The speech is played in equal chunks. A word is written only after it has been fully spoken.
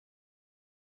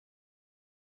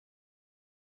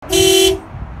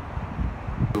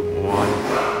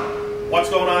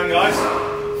going on, guys?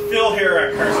 Phil here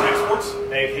at Carson Exports,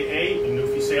 aka the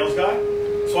Newfie Sales Guy.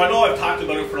 So I know I've talked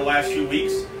about it for the last few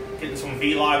weeks, getting some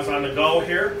vlogs on the go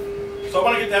here. So I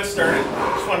want to get that started.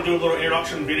 Just want to do a little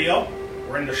introduction video.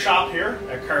 We're in the shop here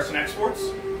at Carson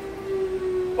Exports.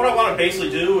 What I want to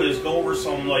basically do is go over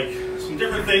some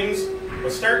different things.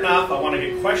 But starting off, I want to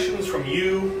get questions from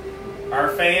you,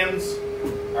 our fans,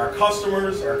 our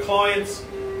customers, our clients.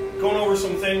 Going over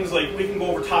some things like we can go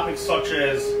over topics such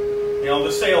as,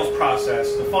 the sales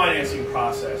process, the financing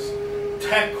process,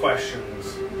 tech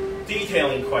questions,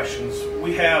 detailing questions.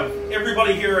 We have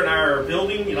everybody here in our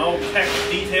building, tech,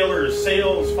 detailers,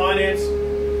 sales, finance,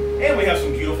 and we have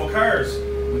some beautiful cars.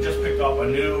 We just picked up a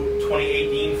new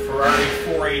 2018 Ferrari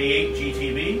 488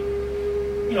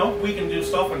 GTB. We can do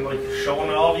stuff and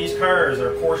showing all these cars,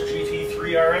 our Porsche GT3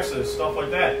 RSs, stuff like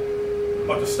that.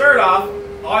 But to start off,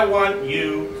 I want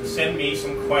you to send me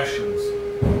some questions.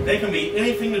 They can be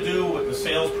anything to do with the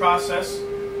sales process,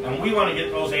 and we want to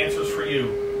get those answers for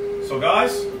you. So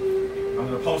guys, I'm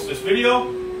going to post this video,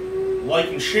 like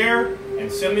and share,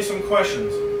 and send me some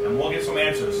questions, and we'll get some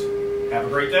answers. Have a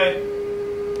great day.